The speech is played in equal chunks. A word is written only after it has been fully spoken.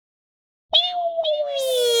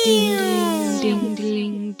Ding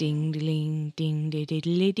ding ding ding ding ding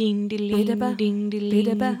ding ding ding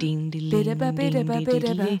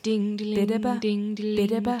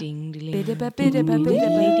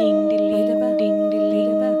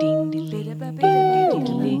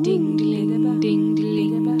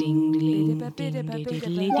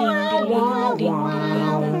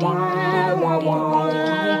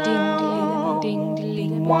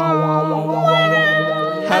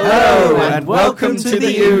Hello and welcome to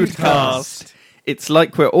the Oodcast. It's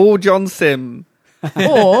like we're all John Sim.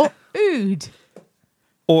 Or Ood.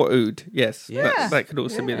 Or Ood, yes. Yeah. That could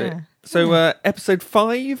also be it. So, episode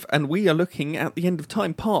 5, and we are looking at the end of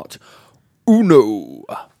time part uno.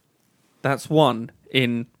 That's one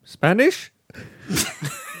in Spanish?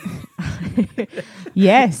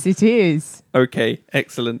 Yes, it is. Okay,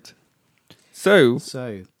 excellent. So,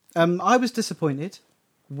 I was disappointed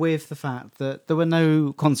with the fact that there were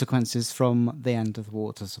no consequences from the end of the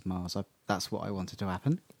Waters of Mars. That's what I wanted to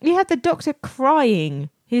happen. You had the Doctor crying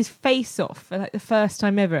his face off for like the first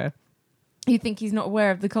time ever. You think he's not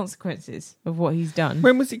aware of the consequences of what he's done?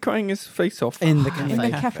 when was he crying his face off? In the cafe. In the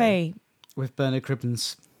cafe. With Bernard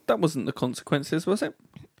Cribbins. That wasn't the consequences, was it?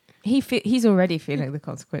 He's already feeling the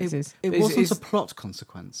consequences. It wasn't a plot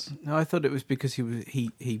consequence. No, I thought it was because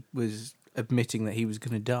he was admitting that he was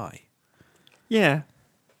going to die. Yeah.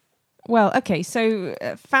 Well, okay, so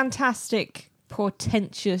fantastic,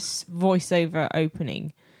 portentous voiceover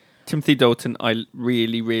opening. Timothy Dalton, I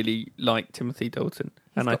really, really like Timothy Dalton.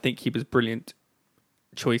 I think he was brilliant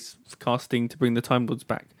choice for casting to bring the Time Lords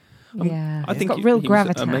back. Yeah, I he's think got he real was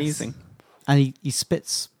gravitas. amazing. And he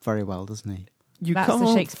spits very well, doesn't he? You That's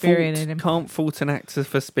the Shakespearean in him. can't fault an actor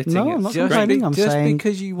for spitting. No, it. I'm not Just, complaining. I'm just saying,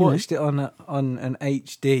 because you watched it on an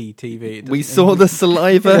HD TV. it We doesn't saw mean- the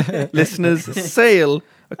saliva, listeners, sail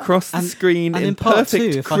across the And- screen and in in part two,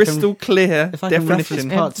 perfect, if I can- crystal clear if I can definition.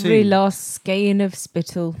 reference part Every two. last skein of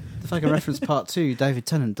spittle. If I can reference part 2, David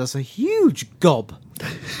Tennant does a huge gob.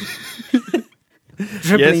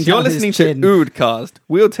 Dribbling Yes, you're down his listening to chin. Oodcast.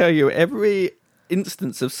 We'll tell you every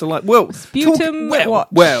instance of saliva. Well, Sputum watch.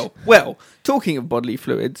 well. Talking of bodily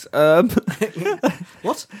fluids,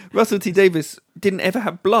 What? Russell T Davies didn't ever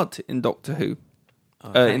have blood in Doctor Who,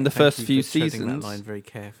 in the Thank first you few for treading seasons. that line very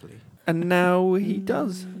carefully. and now he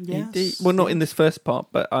does. yes. Well, not in this first part,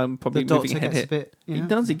 but I'm probably The moving Doctor ahead gets here. a bit... He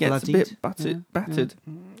does. He gets a bit battered.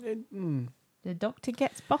 The Doctor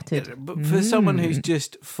gets butted. Yeah, but for someone who's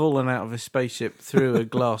just fallen out of a spaceship through a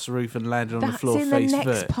glass roof and landed on the That's floor in the face next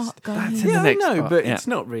first. part, guys. That's in the Yeah, I next know, part, but yeah. it's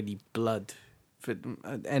not really blood.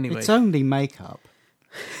 Anyway, It's only makeup.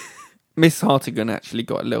 Miss Hartigan actually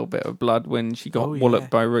got a little bit of blood when she got Oh, yeah.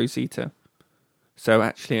 walloped by Rosita. So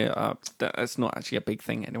actually, that's not actually a big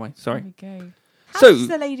thing anyway. Sorry. There we go. How So- does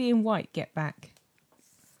the lady in white get back?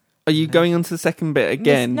 Are you going on to the second bit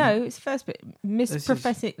again? No, it's first bit. Miss This is-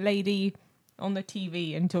 Prophetic Lady on the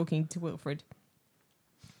TV and talking to Wilfred.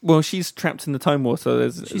 Well, she's trapped in the time war, so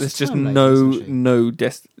there's She's just a time lady, no isn't she?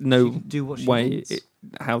 no She can do what she way wants.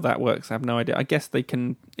 how that works. I have no idea. I guess they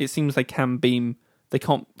can. It seems they can beam. They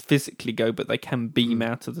can't physically go, but they can beam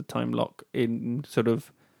out of the time lock in sort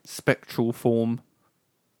of spectral form.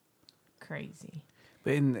 Crazy.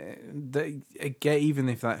 but again, even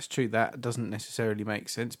if that's true, that doesn't necessarily make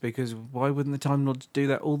sense because why wouldn't the Time Lords do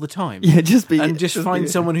that all the time? Yeah, just Find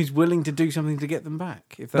someone who's willing to do something to get them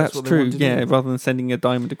back. If That's what they true. want to Yeah, do. rather than sending a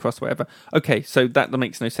diamond across whatever. Okay, so that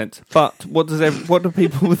makes no sense. But what do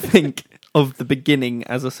people think of the beginning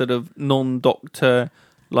as a sort of non-Doctor,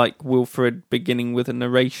 like Wilfred beginning with a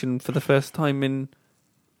narration for the first time in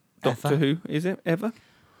Doctor Ever. Who? Is it ever?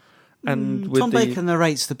 And with Tom the Baker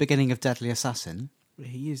narrates the beginning of Deadly Assassin.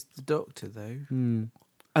 He is the Doctor, though. and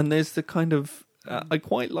there's the kind of I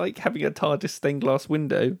quite like having a TARDIS stained glass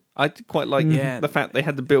window. I quite like Yeah. the fact they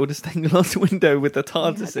had to build a stained glass window with the Yeah,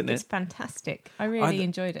 I TARDIS think in it's it. fantastic. I really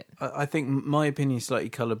enjoyed it. I think my opinion is slightly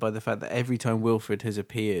coloured by the fact that every time Wilfred has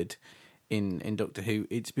appeared in Doctor Who,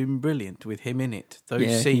 it's been brilliant with him in it. Those Yeah,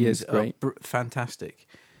 he scenes is great. are fantastic.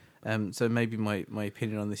 So maybe my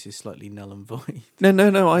opinion on this is slightly null and void.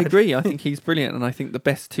 No, I agree. I think he's brilliant, and I think the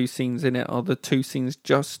best two scenes in it are the two scenes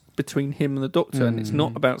just between him and the Doctor, and it's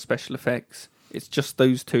not about special effects. It's just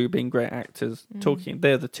those two being great actors talking.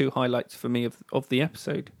 They're the two highlights for me of the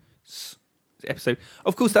episode.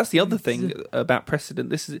 Of course, that's the other thing about precedent.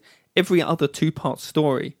 This is every other two-part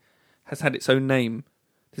story has had its own name.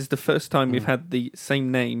 This is the first time we've had the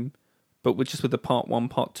same name, but with the part 1,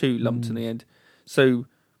 part 2 lumped in the end. So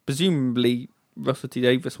presumably, Russell T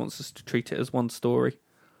Davies wants us to treat it as one story.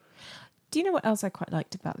 Do you know what else I quite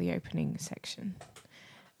liked about the opening section?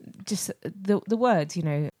 just the words,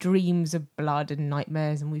 dreams of blood and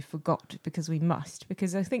nightmares, and we forgot because we must.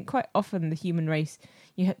 Because I think quite often the human race,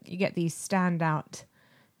 you get these standout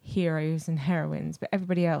heroes and heroines, but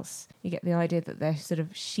everybody else, you get the idea that they're sort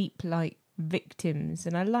of sheep-like victims.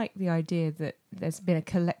 And I like the idea that there's been a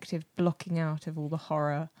collective blocking out of all the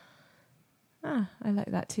horror. I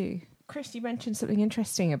like that too. Chris, you mentioned something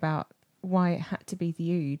interesting about why it had to be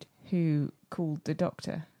the Ood who called the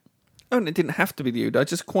Doctor. Oh, and it didn't have to be the Ood. I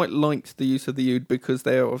just quite liked the use of the Ood because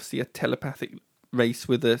they're obviously a telepathic race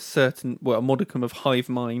with a certain, a modicum of hive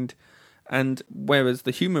mind. And whereas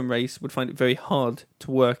the human race would find it very hard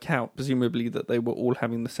to work out, presumably that they were all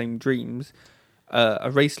having the same dreams,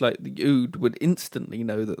 a race like the Ood would instantly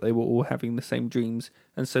know that they were all having the same dreams.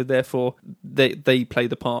 And so therefore they play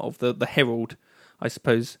the part of the herald, I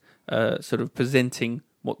suppose, sort of presenting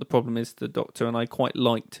what the problem is to the Doctor. And I quite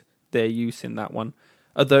liked their use in that one.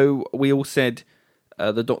 Although we all said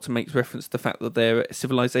the Doctor makes reference to the fact that their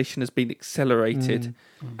civilization has been accelerated,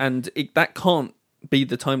 and that can't be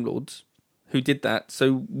the Time Lords who did that.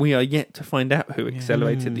 So we are yet to find out who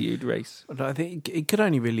accelerated the Ood race. I think it could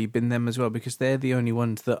only really have been them as well, because they're the only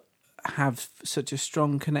ones that have such a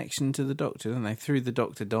strong connection to the Doctor, don't they? Through the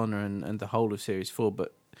Dr. Donna and the whole of Series 4.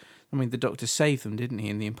 But I mean, the Doctor saved them, didn't he,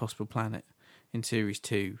 in the Impossible Planet in Series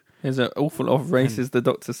 2? There's an awful lot of races the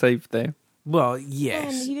Doctor saved there. Well,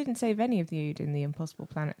 yes. And he didn't save any of the Ood in the Impossible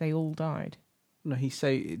Planet. They all died. No,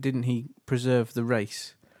 didn't he preserve the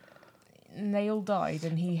race? And they all died,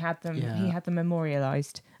 and he had them. Yeah. He had them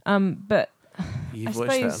memorialised. But you've watched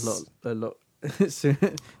that a lot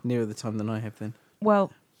nearer the time than I have. Then,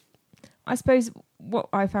 well, I suppose what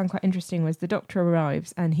I found quite interesting was the Doctor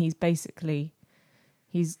arrives, and he's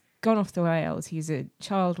gone off the rails. He's a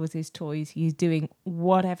child with his toys. He's doing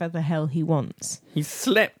whatever the hell he wants. He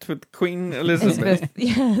slept with Queen Elizabeth.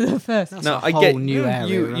 The first. That's a whole new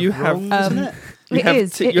area. You have, isn't it?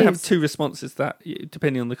 You have two responses to that,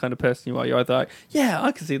 depending on the kind of person you are. You're either like, yeah,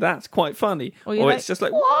 I can see that's quite funny, or it's just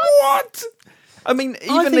like, what? I mean,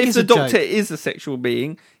 even if the Doctor is a sexual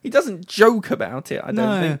being, he doesn't joke about it, I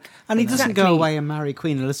don't think. And he doesn't go away and marry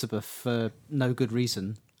Queen Elizabeth for no good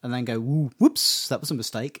reason and then go, whoops, that was a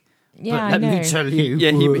mistake. Yeah, but let me tell you.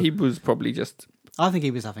 Yeah, he was probably just... I think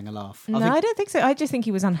he was having a laugh. I don't think so. I just think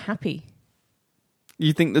he was unhappy.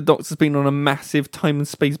 You think the Doctor's been on a massive time and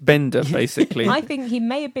space bender, basically? I think he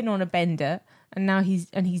may have been on a bender, and now he's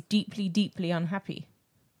deeply, deeply unhappy.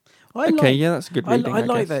 That's a good reading, I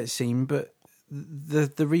like that scene, but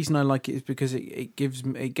the reason I like it is because it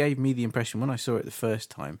gave me the impression when I saw it the first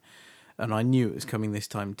time, and I knew it was coming this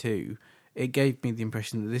time too. It gave me the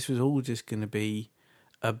impression that this was all just going to be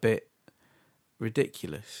a bit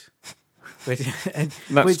ridiculous.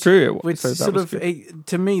 That's true. Which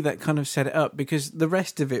to me, that kind of set it up, because the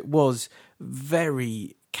rest of it was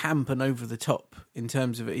very camp and over the top in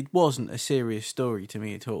terms of it. It wasn't a serious story to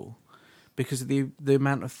me at all, because of the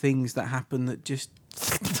amount of things that happen that just...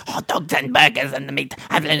 Hot dogs and burgers and the meat,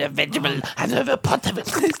 have a vegetable, have a pot of it.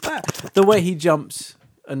 The way he jumps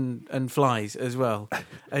and flies as well.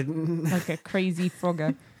 Like a crazy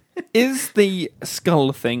frogger. Is the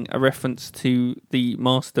skull thing a reference to the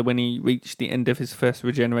Master when he reached the end of his first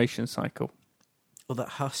regeneration cycle? Or that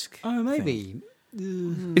husk? Oh, maybe.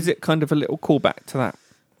 Is it kind of a little callback to that?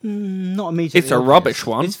 Not immediately. It's a rubbish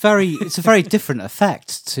one. It's a very different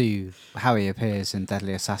effect to how he appears in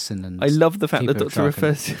Deadly Assassin. And I love the fact that the Doctor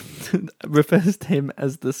refers to him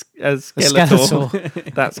as Skeletor.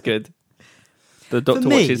 Skeletor. That's good. The Doctor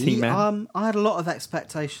watches He-Man. I had a lot of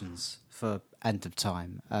expectations for End of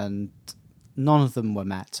Time, and none of them were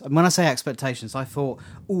met. And when I say expectations, I thought,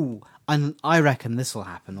 I reckon this will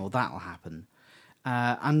happen or that will happen.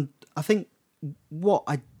 And I think what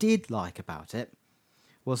I did like about it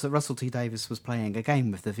was that Russell T Davies was playing a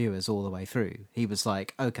game with the viewers all the way through. He was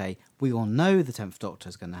like, okay, we all know the 10th Doctor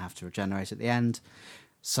is going to have to regenerate at the end,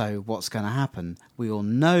 so what's going to happen? We all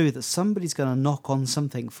know that somebody's going to knock on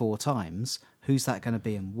something 4 times. Who's that going to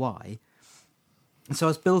be and why? And so I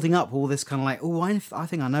was building up all this kind of like, I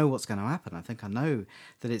think I know what's going to happen. I think I know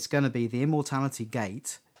that it's going to be the Immortality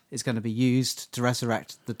Gate is going to be used to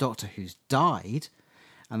resurrect the Doctor who's died,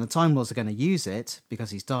 and the Time Lords are going to use it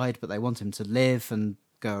because he's died, but they want him to live and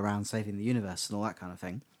go around saving the universe and all that kind of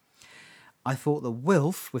thing. I thought the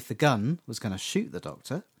Wilf with the gun was going to shoot the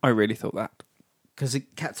Doctor. I really thought that. Because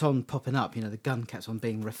it kept on popping up, the gun kept on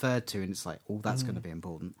being referred to, and it's like, that's going to be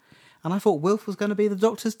important. And I thought Wilf was going to be the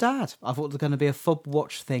Doctor's dad. I thought it was going to be a fob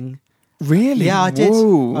watch thing. Really? Yeah, I did.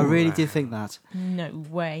 Whoa. I really did think that. No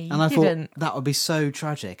way. And I thought that would be so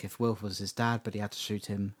tragic if Wilf was his dad, but he had to shoot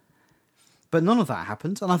him. But none of that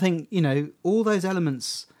happened. And I think, all those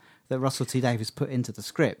elements that Russell T Davies put into the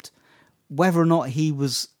script. Whether or not he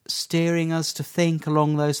was steering us to think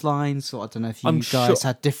along those lines, or I don't know if you guys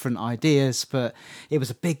had different ideas, but it was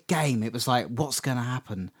a big game. It was like, what's going to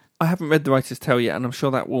happen? I haven't read the writer's tale yet, and I'm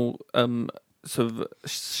sure that will sort of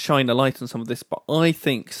shine a light on some of this. But I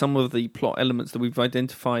think some of the plot elements that we've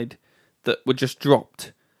identified that were just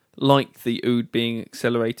dropped, like the Ood being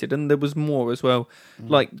accelerated, and there was more as well,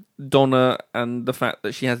 like Donna and the fact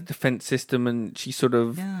that she has a defense system and she sort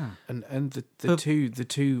of and the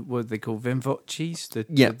two what they call Vimvochis,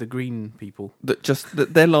 the green people. That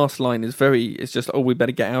their last line is just, oh, we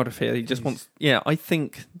better get out of here. He just wants. Yeah, I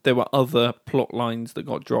think there were other plot lines that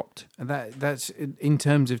got dropped, and that's in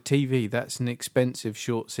terms of TV, that's an expensive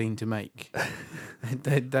short scene to make.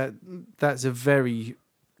 That's a very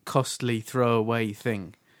costly throwaway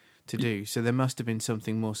thing to do, so there must have been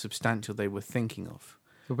something more substantial they were thinking of.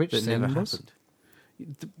 Which that never was? happened.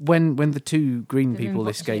 When the two green people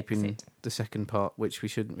escape in the second part, which we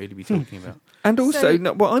shouldn't really be talking about. And also,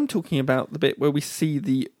 what I'm talking about, the bit where we see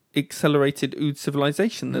the accelerated Ood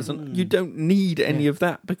civilization. You don't need any of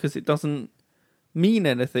that because it doesn't mean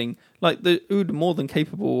anything. Like the Ood are more than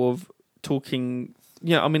capable of talking.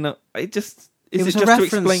 Yeah, I mean, it just. It was a just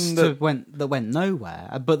reference to explain that went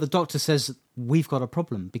nowhere, but the Doctor says we've got a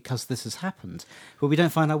problem because this has happened, but we don't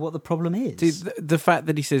find out what the problem is. Dude, the fact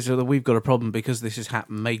that he says that we've got a problem because this has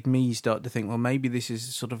happened made me start to think, well, maybe this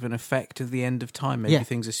is sort of an effect of the end of time. Maybe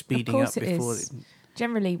things are speeding up before it.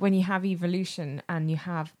 Generally, when you have evolution and you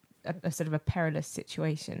have a sort of a perilous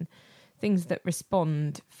situation, things that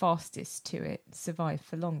respond fastest to it survive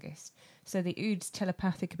for longest. So the Ood's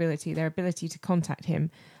telepathic ability, their ability to contact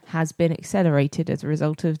him, has been accelerated as a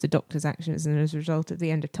result of the Doctor's actions and as a result of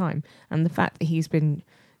the end of time. And the fact that he's been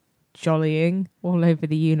jollying all over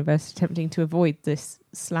the universe, attempting to avoid this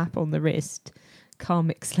slap on the wrist,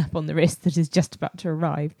 karmic slap on the wrist that is just about to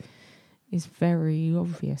arrive, is very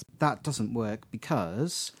obvious. That doesn't work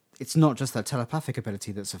because it's not just their telepathic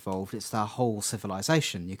ability that's evolved, it's their whole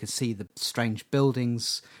civilization. You can see the strange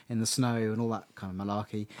buildings in the snow and all that kind of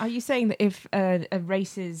malarkey. Are you saying that if a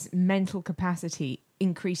race's mental capacity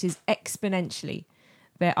increases exponentially,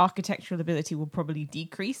 their architectural ability will probably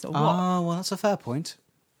decrease, or what? Oh, well, that's a fair point.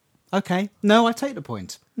 Okay. No, I take the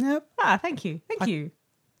point. Yep. Thank you. Thank you.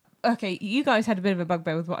 Okay, you guys had a bit of a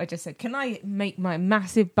bugbear with what I just said. Can I make my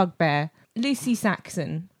massive bugbear? Lucy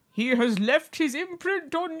Saxon. He has left his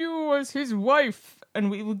imprint on you as his wife,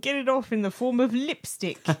 and we will get it off in the form of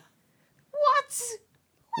lipstick. What?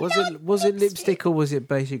 Was it lipstick, or was it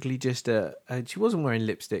basically just she wasn't wearing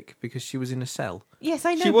lipstick because she was in a cell? Yes,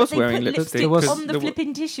 I know. She was but they wearing put lipstick on the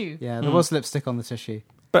flipping tissue. Yeah, there was lipstick on the tissue.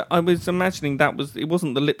 But I was imagining it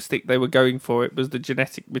wasn't the lipstick they were going for, it was the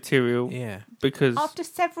genetic material. Yeah. Because After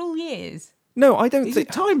several years. No, I don't He's think...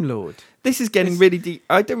 a Time Lord. This is getting really deep.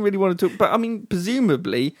 I don't really want to talk... But, I mean,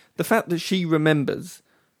 presumably, the fact that she remembers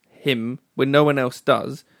him when no one else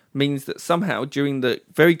does means that somehow, during the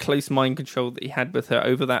very close mind control that he had with her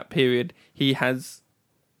over that period, he has...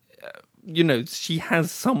 she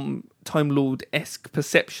has some Time Lord-esque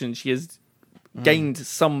perception. She has gained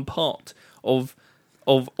some part of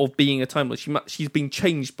being a Time Lord. She's been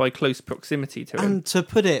changed by close proximity to him. And to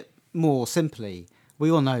put it more simply,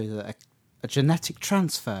 we all know that a genetic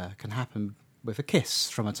transfer can happen with a kiss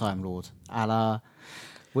from a Time Lord, a la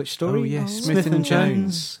which story? Oh, yes, Smith and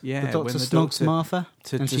Jones. Yeah, the Doctor snogs Martha,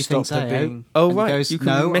 and she thinks, her being... Oh, right, goes, you can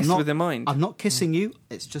no, mess with her mind. I'm not kissing you,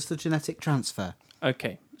 it's just a genetic transfer.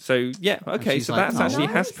 Okay, so, yeah, okay, she's so like, that's oh. actually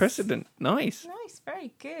has Nice. precedent. Nice. Nice,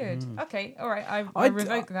 very good. Okay, all right, I I'd-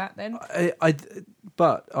 revoke that then.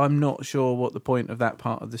 But I'm not sure what the point of that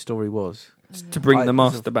part of the story was. To bring the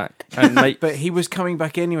master back and make... But he was coming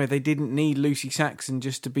back anyway. They didn't need Lucy Saxon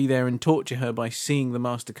just to be there and torture her by seeing the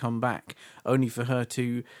master come back, only for her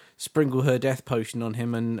to sprinkle her death potion on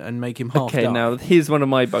him and make him half Okay, dark. now here's one of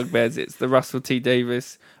my bugbears. It's the Russell T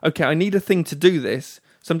Davies. Okay, I need a thing to do this,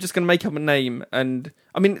 so I'm just going to make up a name. And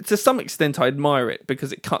I mean, to some extent, I admire it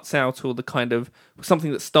because it cuts out all the kind of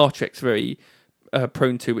something that Star Trek's very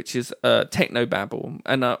prone to, which is technobabble.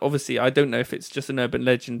 And obviously, I don't know if it's just an urban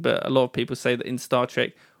legend, but a lot of people say that in Star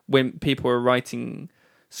Trek, when people are writing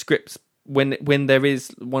scripts, when there is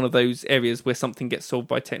one of those areas where something gets solved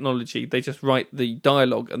by technology, they just write the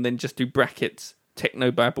dialogue and then just do brackets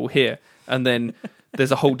technobabble here, and then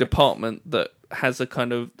there's a whole department that has a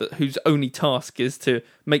kind of whose only task is to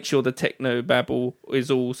make sure the technobabble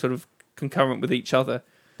is all sort of concurrent with each other.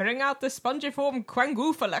 Bring out the spongiform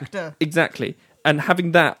Quangu Phylacter. Exactly. And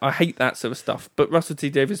having that, I hate that sort of stuff. But Russell T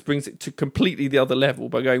Davies brings it to completely the other level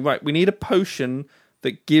by going, right, we need a potion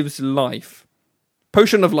that gives life.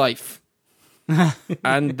 Potion of life.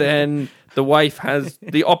 And then The wife has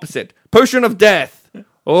the opposite. Potion of death.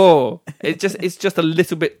 Oh, it's just a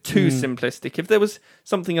little bit too simplistic. If there was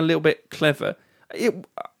something a little bit clever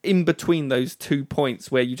in between those 2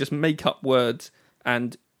 points where you just make up words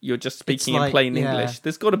and you're just speaking in plain English,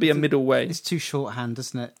 there's got to be a middle way. It's too shorthand,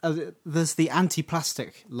 isn't it? There's the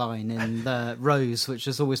anti-plastic line in the Rose, which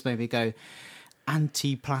has always made me go,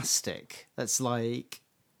 anti-plastic. That's like,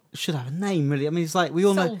 should have a name, really. I mean, it's like, we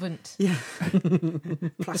all Solvent. know. Yeah.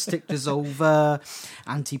 Plastic dissolver,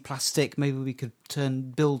 anti-plastic. Maybe we could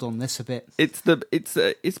build on this a bit.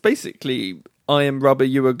 It's basically I am rubber,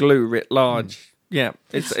 you are glue writ large. Yeah,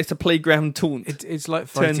 it's a playground taunt. It's like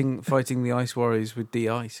fighting the Ice Warriors with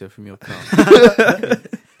de-icer from your car.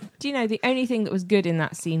 Do you know, the only thing that was good in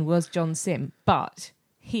that scene was John Sim, but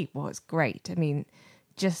he was great. I mean,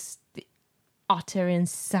 just the utter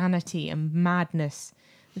insanity and madness.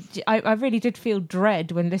 I really did feel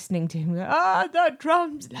dread when listening to him go, the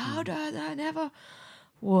drum's louder than ever.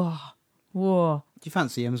 Whoa. Do you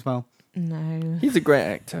fancy him as well? No. He's a great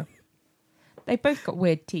actor. They both got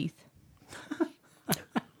weird teeth.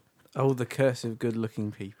 Oh, the curse of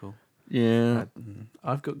good-looking people. Yeah.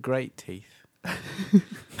 I've got great teeth.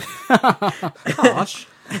 Harsh.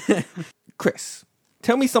 Chris,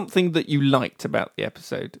 tell me something that you liked about the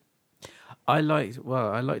episode. I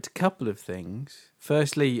liked a couple of things.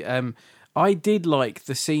 Firstly, I did like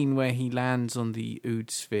the scene where he lands on the Ood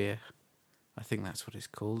sphere. I think that's what it's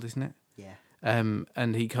called, isn't it? Yeah.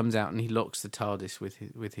 And he comes out and he locks the TARDIS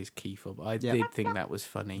with his key fob. I did think that was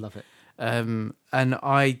funny. Love it. And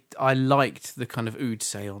I liked the kind of Ood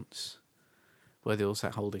seance where they all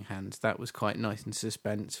sat holding hands. That was quite nice and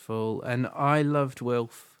suspenseful. And I loved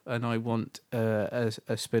Wilf, and I want a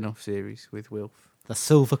spin-off series with Wilf. The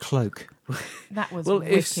Silver Cloak. That was Well,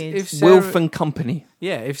 wicked. if Sarah, Wilf and Company.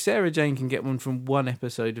 yeah, if Sarah Jane can get one from one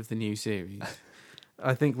episode of the new series,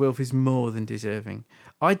 I think Wilf is more than deserving.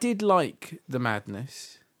 I did like the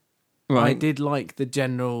madness. Right. I did like the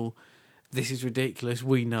general, this is ridiculous,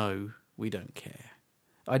 we know, we don't care.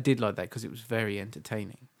 I did like that because it was very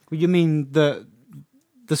entertaining. You mean the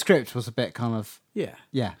script was a bit kind of... Yeah.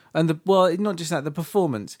 Yeah. And not just that, the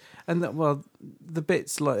performance. And the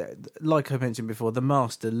bits like I mentioned before, the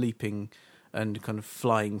Master leaping and kind of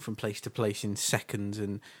flying from place to place in seconds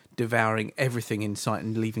and devouring everything in sight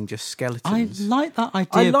and leaving just skeletons. I like that idea.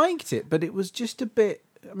 I liked it, but it was just a bit...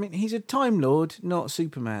 I mean, he's a Time Lord, not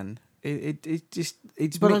Superman. It's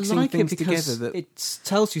But mixing I like things it because together. That it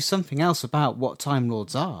tells you something else about what Time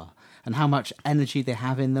Lords are and how much energy they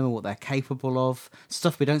have in them and what they're capable of.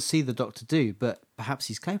 Stuff we don't see the Doctor do, but perhaps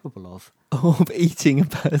he's capable of. Of eating a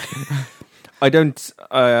person. I don't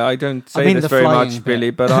say mean this the very flying much, bit. Billy,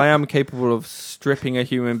 but I am capable of stripping a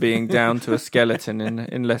human being down to a skeleton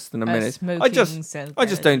in less than a minute. I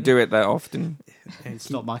just don't do it that often. It's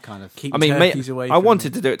not my kind of... keep I mean, turkeys away I from wanted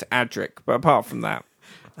him. to do it to Adric, but apart from that,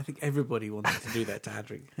 I think everybody wanted to do that to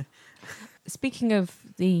Adric. Speaking of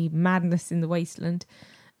the madness in the wasteland,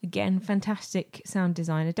 again, fantastic sound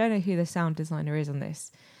design. I don't know who the sound designer is on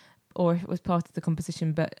this, or if it was part of the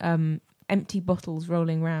composition, but empty bottles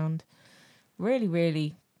rolling round. Really,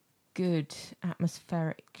 really good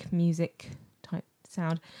atmospheric music type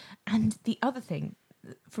sound. And the other thing,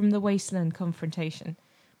 from the wasteland confrontation,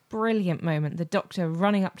 brilliant moment. The Doctor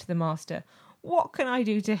running up to the Master. What can I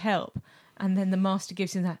do to help? And then the Master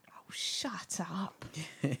gives him that, oh, shut up.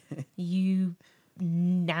 You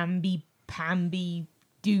namby-pamby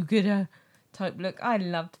do-gooder type look. I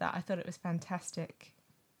loved that. I thought it was fantastic.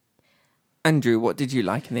 Andrew, what did you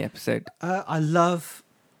like in the episode? I love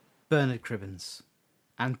Bernard Cribbins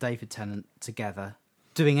and David Tennant together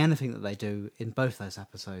doing anything that they do in both those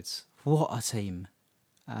episodes. What a team.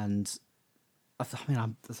 And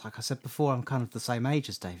I'm like I said before, I'm kind of the same age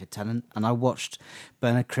as David Tennant, and I watched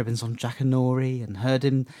Bernard Cribbins on Jackanory and heard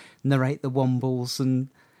him narrate the Wombles, and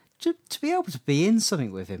to be able to be in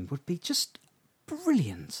something with him would be just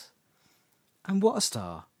brilliant. And what a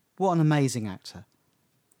star. What an amazing actor.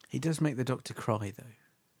 He does make the Doctor cry, though.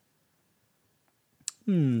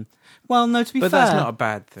 Well, no, to be fair... But that's not a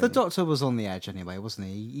bad thing. The Doctor was on the edge anyway, wasn't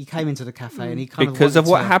he? He came into the cafe and he kind Because of of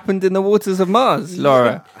what happened in the waters of Mars,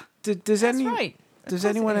 Laura. Does That's right. Of Does course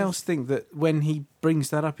anyone it is. else think that when he brings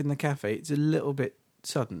that up in the cafe, it's a little bit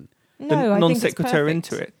sudden? No, I non think it's sequitur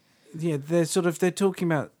perfect. into it. Yeah, they're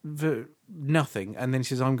talking about nothing, and then he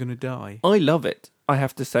says, "I'm going to die." I love it. I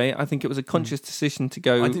have to say, I think it was a conscious decision to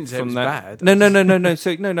go I didn't say it from was that. bad. No.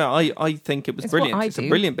 So I think it was It's brilliant. what I It's do a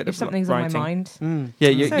brilliant bit if of something's writing. on my mind.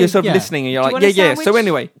 Yeah, So, you're sort of yeah. listening, and you're Do you like, want a yeah. So sandwich?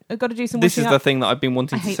 anyway, I've got to do some this is washing the up. thing that I've been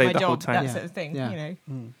wanting I to hate say my the whole job, time. that sort of thing, Yeah. you know.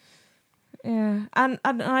 Yeah, and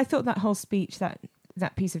I thought that whole speech, that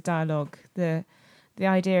piece of dialogue, the the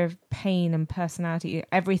idea of pain and personality,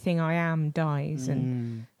 everything I am dies,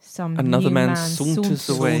 and some Another new man saunters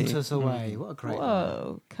away. Saunters away. What a great line.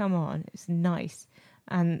 Whoa, come on, it's nice.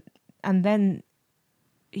 And then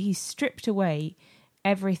he's stripped away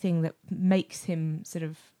everything that makes him sort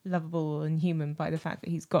of lovable and human by the fact that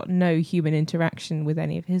he's got no human interaction with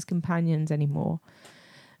any of his companions anymore.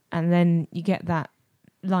 And then you get that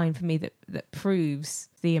line for me that proves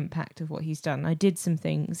the impact of what he's done. I did some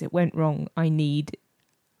things, it went wrong, I need...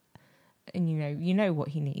 And you know what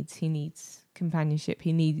he needs. He needs companionship,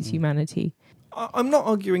 he needs humanity. I'm not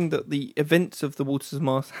arguing that the events of the Waters of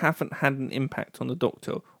Mars haven't had an impact on the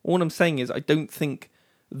Doctor. All I'm saying is I don't think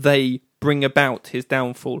they bring about his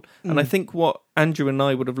downfall. And I think what Andrew and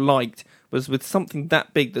I would have liked was with something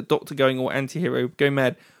that big, the Doctor going all anti-hero, go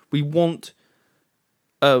mad, we want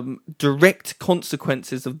direct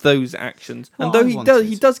consequences of those actions. Well, and though I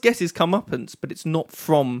he does get his comeuppance, but it's not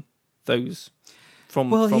from those...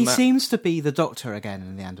 Well, he that. seems to be the Doctor again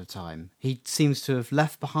in the end of time. He seems to have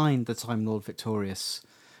left behind the Time Lord Victorious,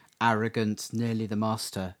 arrogant, nearly the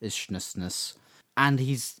master-ishness, and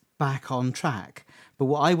he's back on track. But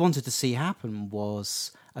what I wanted to see happen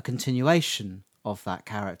was a continuation of that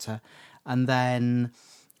character, and then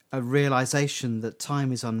a realisation that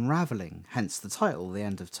time is unravelling, hence the title, The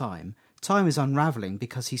End of Time. Time is unravelling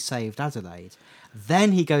because he saved Adelaide.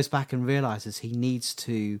 Then he goes back and realises he needs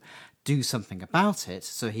to do something about it,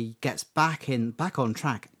 so he gets back on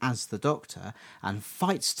track as the Doctor and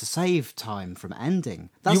fights to save time from ending.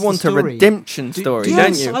 That's You want the a story. redemption story,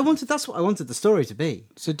 Yes, don't you? that's what I wanted the story to be.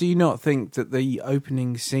 So do you not think that the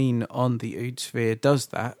opening scene on the Ood Sphere does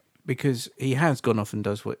that? Because he has gone off and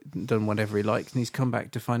done whatever he likes, and he's come back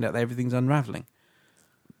to find out that everything's unravelling.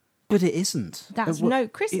 But it isn't.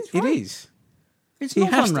 Chris is It right. is. It's He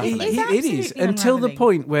not has to, unravelling. It's it is absolutely until the unravelling.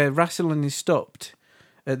 point where Rassilon is stopped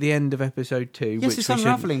at the end of episode 2. Yes, which it's we shouldn't-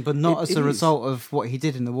 unravelling, but not as It a is. result of what he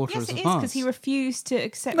did in the Waters Yes, it of is, Mars. because he refused to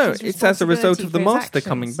accept No, his it's as a result responsibility of the for his Master actions.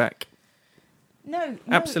 coming back. No,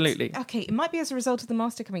 Absolutely. Okay, it might be as a result of the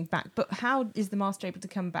Master coming back, but how is the Master able to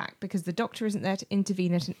come back? Because the Doctor isn't there to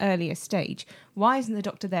intervene at an earlier stage. Why isn't the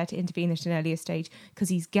Doctor there to intervene at an earlier stage? Because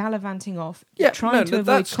he's gallivanting off, trying to avoid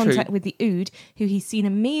that's contact true. with the Ood, who he's seen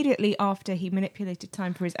immediately after he manipulated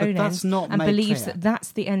time for his But own that's ends, not and made believes clear. that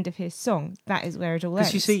that's the end of his song. That is where it all ends.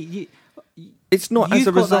 Because you see, It's not you've as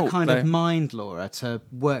a got result, that kind though. of mind, Laura, to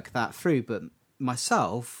work that through. But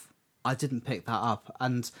myself, I didn't pick that up,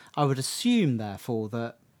 and I would assume, therefore,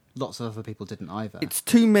 that lots of other people didn't either. It's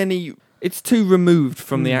too many. It's too removed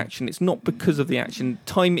from the action. It's not because of the action.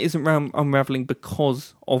 Time isn't unraveling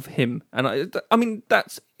because of him. And I mean,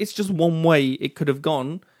 it's just one way it could have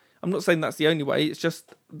gone. I'm not saying that's the only way. It's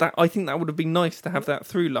just that I think that would have been nice to have that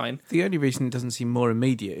through line. The only reason it doesn't seem more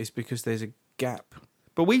immediate is because there's a gap.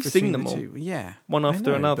 But we've between seen them the all, two. Yeah, one I after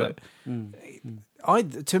know, another.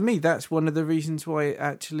 but to me, that's one of the reasons why it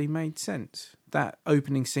actually made sense. That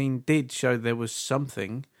opening scene did show there was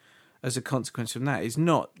something as a consequence from that. It's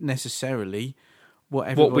not necessarily what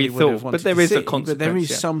everybody we would have thought, wanted but there to is a see, consequence. But there is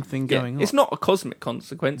yeah. something Yeah, going on. It's not a cosmic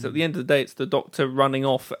consequence. At the end of the day, it's the Doctor running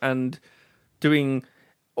off and doing,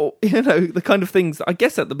 or the kind of things that I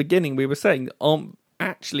guess at the beginning we were saying aren't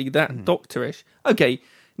actually that Doctorish. Okay,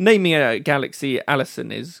 naming a galaxy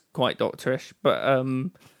Allison is quite Doctorish, but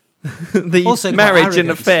the Also quite marriage and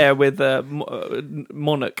arrogant. affair with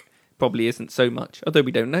Monarch probably isn't so much, although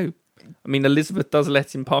we don't know. I mean, Elizabeth does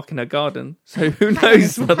let him park in her garden, so who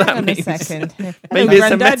knows what that Hang on means? a second. Maybe it's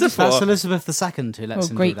a Granddad. metaphor. That's Elizabeth II who lets Or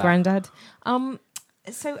him great do that. granddad.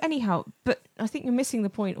 So anyhow, but I think you're missing the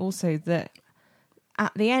point also that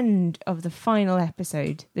at the end of the final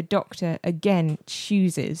episode, the Doctor again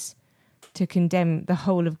chooses to condemn the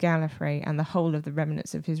whole of Gallifrey and the whole of the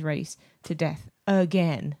remnants of his race to death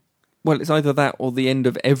again. Well, it's either that or the end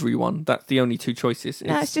of everyone. That's the only two choices.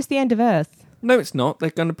 No, it's just the end of Earth. No, it's not. They're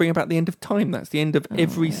going to bring about the end of time. That's the end of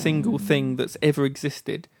every single thing that's ever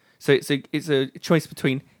existed. So it's a choice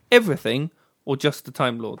between everything or just the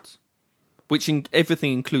Time Lords, which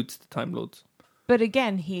everything includes the Time Lords. But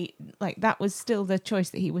again, that was still the choice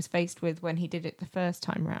that he was faced with when he did it the first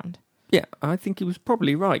time round. Yeah, I think he was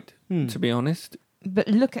probably right, to be honest. But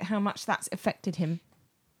look at how much that's affected him.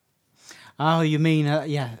 Oh, you mean,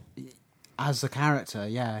 yeah, as a character,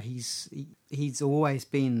 yeah, he's always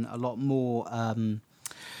been a lot more,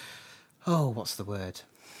 what's the word?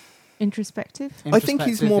 Introspective? I think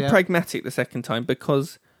he's more yeah. pragmatic the second time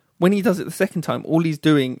because when he does it the second time, all he's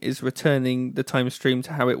doing is returning the time stream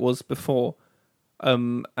to how it was before.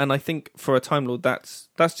 And I think for a Time Lord, that's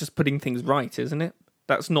just putting things right, isn't it?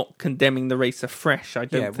 That's not condemning the race afresh, I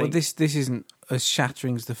don't think. Well, this isn't as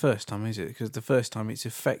shattering as the first time, is it? Because the first time it's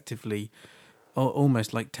effectively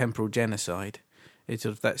almost like temporal genocide. It's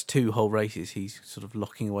sort of that's 2 whole races he's sort of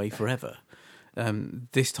locking away forever.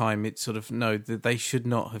 This time it's sort of no, that they should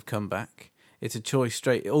not have come back. It's a choice,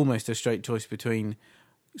 almost a straight choice between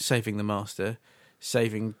saving the Master,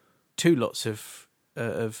 saving 2 lots of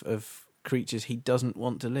creatures he doesn't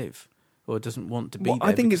want to live or doesn't want to be. Well, there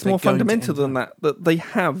I think it's more fundamental than that. That they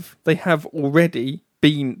have already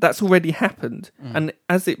been. That's already happened, and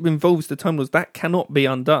as it involves the Time Lords, that cannot be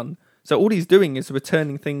undone. So all he's doing is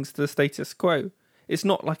returning things to the status quo. It's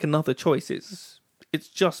not like another choice. It's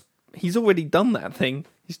just he's already done that thing.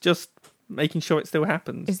 He's just making sure it still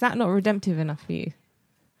happens. Is that not redemptive enough for you?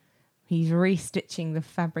 He's restitching the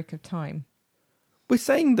fabric of time. We're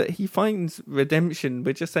saying that he finds redemption.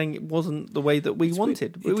 We're just saying it wasn't the way that we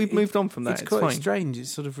wanted. We've moved on from that. It's It's quite fine. strange.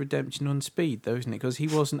 It's sort of redemption on speed, though, isn't it? Because he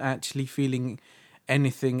wasn't actually feeling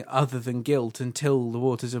anything other than guilt until the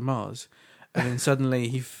Waters of Mars, and then suddenly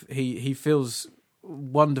he feels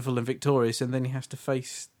wonderful and victorious, and then he has to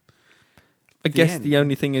face. I guess the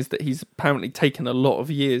only thing is that he's apparently taken a lot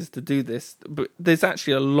of years to do this, but there's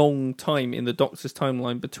actually a long time in the Doctor's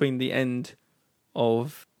timeline between the end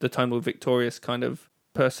of the Time Lord Victorious kind of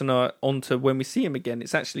persona onto when we see him again.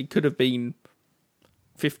 It's actually could have been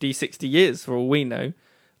 50, 60 years for all we know.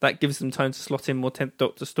 That gives them time to slot in more 10th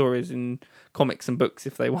Doctor stories in comics and books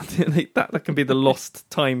if they want it. That can be the lost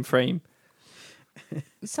time frame.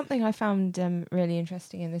 Something I found really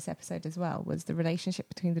interesting in this episode as well was the relationship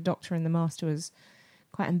between the Doctor and the Master was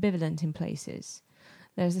quite ambivalent in places.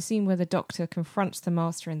 There's a scene where the Doctor confronts the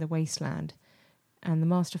Master in the wasteland, and the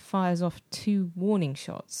Master fires off 2 warning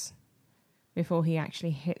shots before he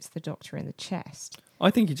actually hits the Doctor in the chest.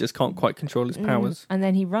 I think he just can't quite control his powers. And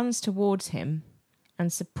then he runs towards him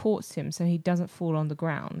and supports him so he doesn't fall on the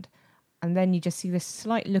ground. And then you just see this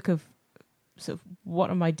slight look of sort of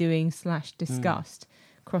what am I doing / disgust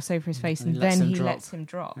cross over his face, and then he lets him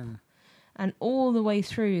drop. And all the way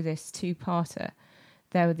through this 2-parter,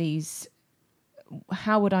 there were these,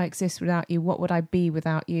 how would I exist without you? What would I be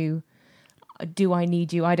without you? Do I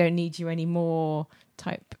need you? I don't need you anymore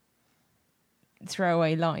type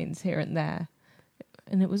throwaway lines here and there.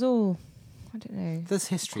 And it was all, I don't know. There's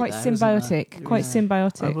history quite there, symbiotic. isn't there? Quite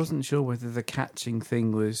symbiotic. I wasn't sure whether the catching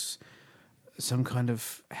thing was some kind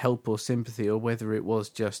of help or sympathy, or whether it was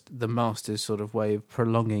just the Master's sort of way of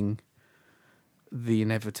prolonging the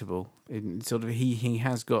inevitable. Sort of, he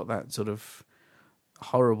has got that sort of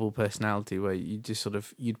horrible personality where you just sort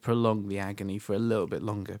of you'd prolong the agony for a little bit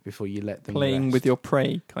longer before you let them Playing rest. with your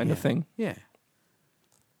prey kind of thing. Yeah,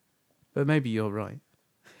 but maybe you're right.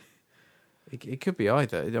 It could be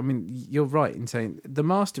either. I mean, you're right in saying the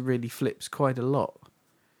Master really flips quite a lot.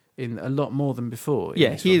 In a lot more than before.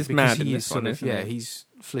 Yeah, he is mad in this sort one, of, isn't yeah, he? he's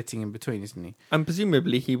flitting in between, isn't he? And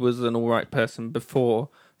presumably he was an alright person before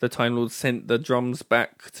the Time Lord sent the drums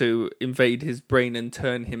back to invade his brain and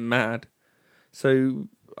turn him mad. So,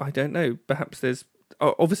 I don't know. Perhaps there's...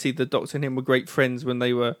 Obviously, the Doctor and him were great friends when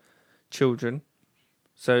they were children.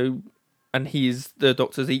 So, and he is the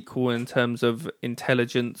Doctor's equal in terms of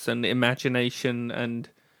intelligence and imagination, and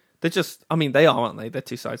they're just... I mean, they are, aren't they? They're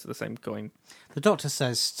 2 sides of the same coin. The Doctor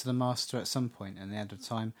says to the Master at some point in the end of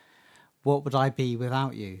time, "What would I be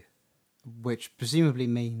without you?" Which presumably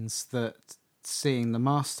means that seeing the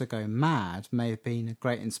Master go mad may have been a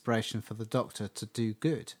great inspiration for the Doctor to do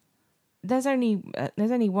good. There's only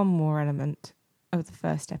one more element of the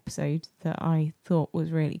first episode that I thought was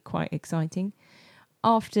really quite exciting.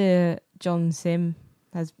 After John Sim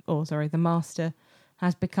the Master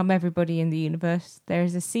has become everybody in the universe, there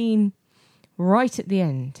is a scene right at the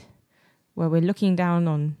end where we're looking down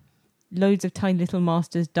on loads of tiny little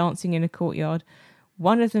Masters dancing in a courtyard.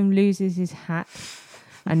 One of them loses his hat,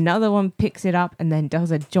 another one picks it up and then does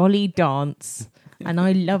a jolly dance. And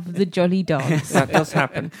I love the jolly dance. That does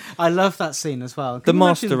happen. I love that scene as well. The Can you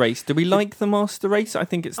Master imagine- Race. Do we like the Master Race? I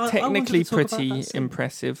think it's I wanted technically to talk about pretty that scene.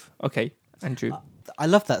 impressive. Okay, Andrew. I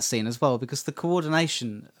love that scene as well because the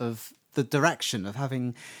coordination of the direction of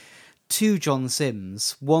having 2 John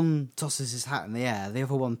Sims, one tosses his hat in the air, the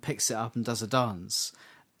other one picks it up and does a dance.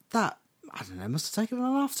 That, I don't know, must have taken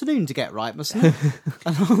an afternoon to get right, mustn't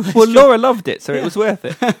it? Well, Laura loved it, so it was worth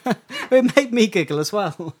it. It made me giggle as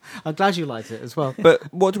well. I'm glad you liked it as well.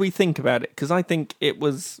 But what do we think about it? Because I think it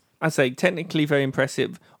was, I say, technically very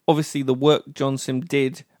impressive. Obviously, the work John Sim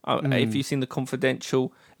did, if you've seen The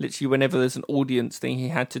Confidential, literally whenever there's an audience thing, he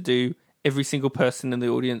had to do every single person in the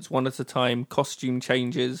audience one at a time, costume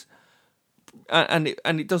changes, and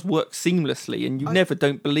it does work seamlessly, and you never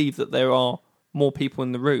don't believe that there are more people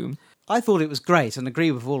in the room. I thought it was great and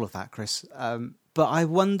agree with all of that, Chris. But I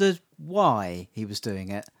wondered why he was doing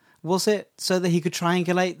it. Was it so that he could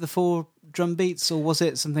triangulate the 4 drum beats, or was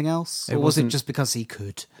it something else? It Or was it wasn't- just because he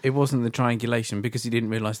could? It wasn't the triangulation because he didn't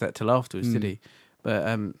realise that till afterwards, did he? But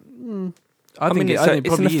I think it's, I think it it's an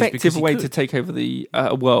probably is effective because he way could. to take over the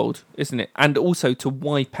world, isn't it? And also to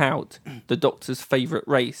wipe out the Doctor's favourite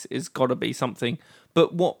race is got to be something.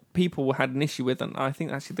 But what people had an issue with, and I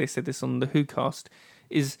think actually they said this on the Who cast,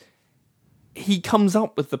 is he comes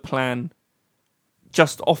up with the plan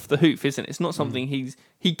just off the hoof, isn't it? It's not something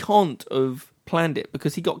he can't have planned it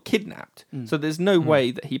because he got kidnapped. So there's no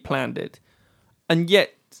way that he planned it. And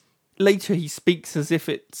yet later he speaks as if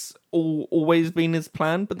it's always been his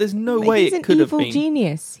plan, but there's no way it could have been. He's an evil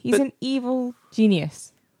genius. He's But- an evil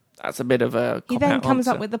genius. That's a bit of a He cop-out then comes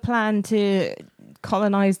answer. up with the plan to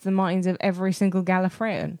colonise the minds of every single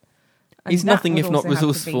Gallifreyan. And He's that nothing would if not also have to be-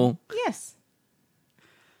 resourceful. Yes.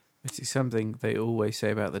 Which is something they always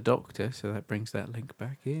say about the Doctor, so that brings that link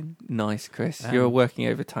back in. Nice, Chris. Um, You're working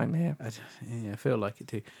overtime here. I feel like it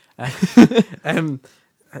too.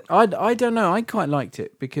 I don't know. I quite liked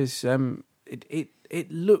it because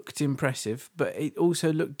it looked impressive, but it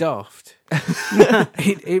also looked daft.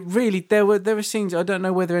 it really there were scenes. I don't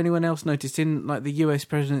know whether anyone else noticed in like the US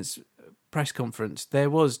president's press conference. There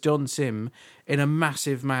was John Sim in a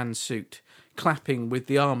massive man's suit, clapping with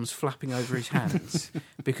the arms flapping over his hands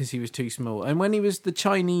because he was too small. And when he was the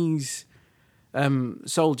Chinese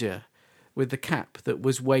soldier with the cap that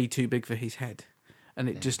was way too big for his head, and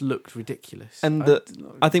it just looked ridiculous. And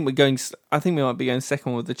I think we're going. I think we might be going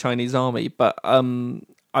second with the Chinese army, but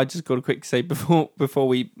I just got to quick say before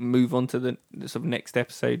we move on to the sort of next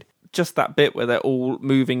episode, just that bit where they're all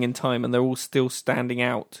moving in time and they're all still standing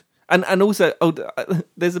out, and also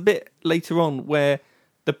there's a bit later on where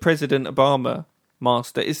the President Obama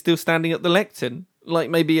Master is still standing at the lectern, like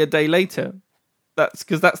maybe a day later. That's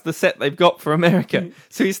because that's the set they've got for America,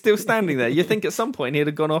 so he's still standing there. You think at some point he'd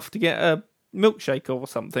have gone off to get a milkshake or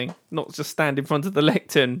something, not just stand in front of the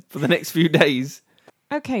lectern for the next few days.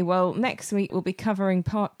 Okay, well, next week we'll be covering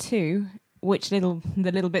part 2, the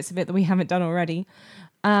little bits of it that we haven't done already.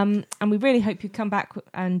 And we really hope you come back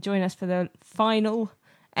and join us for the final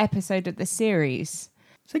episode of the series.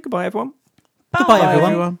 Say goodbye, everyone. Goodbye,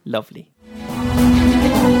 everyone. Lovely.